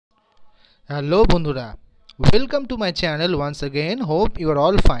Hello বন্ধুরা, welcome to my channel once again. Hope you R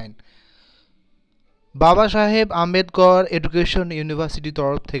all fine. বাবা সাহেব Ambedkar education ইউনিভার্সিটির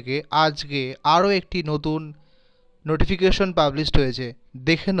তরফ থেকে আজকে আরও একটি নতুন নোটিফিকেশন পাবলিশড হয়েছে।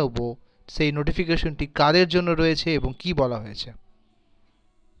 দেখে নেব সেই নোটিফিকেশনটি কাদের জন্য রয়েছে এবং কি বলা হয়েছে।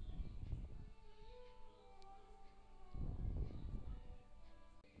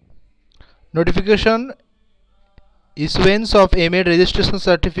 Notification issuance of M.Ed. registration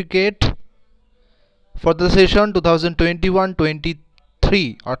certificate for the session 2021-23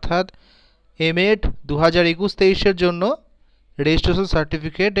 অর্থাৎ এমএড 2021-23 জন্য রেজিস্ট্রেশন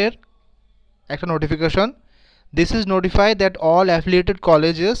সার্টিফিকেটের একটা notification. This is notify that all affiliated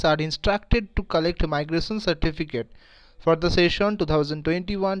colleges R instructed to collect migration certificate for the session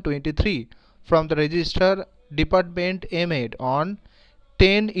 2021-23 from the registrar department made on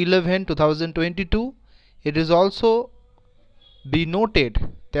 10/11/2022. It is also be noted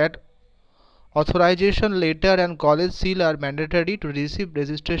that authorization letter and college seal are mandatory to receive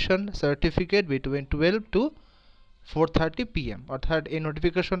registration certificate between 12 to 4:30 PM অর্থাৎ এই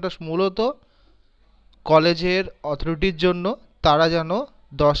নোটিফিকেশনটা মূলত কলেজের অথরিটির জন্য। তারা যেন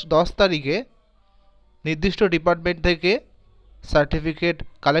 10 তারিখে নির্দিষ্ট ডিপার্টমেন্ট থেকে সার্টিফিকেট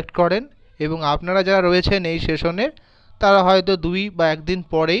কালেক্ট করেন এবং আপনারা যারা রয়েছেন এই সেশনের তারা হয়তো 2 বা 1 দিন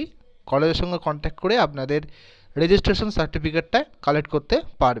পরেই কলেজের সঙ্গে কন্ট্যাক্ট করে আপনাদের রেজিস্ট্রেশন সার্টিফিকেটটা কালেক্ট করতে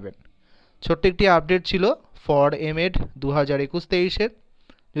পারবেন। ছোট্ট একটি আপডেট ছিল ফর এমএড 2021-23-এর।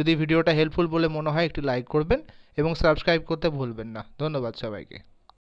 যদি ভিডিওটা হেল্পফুল বলে মনে হয় একটু লাইক করবেন এবং সাবস্ক্রাইব করতে ভুলবেন না। ধন্যবাদ সবাইকে।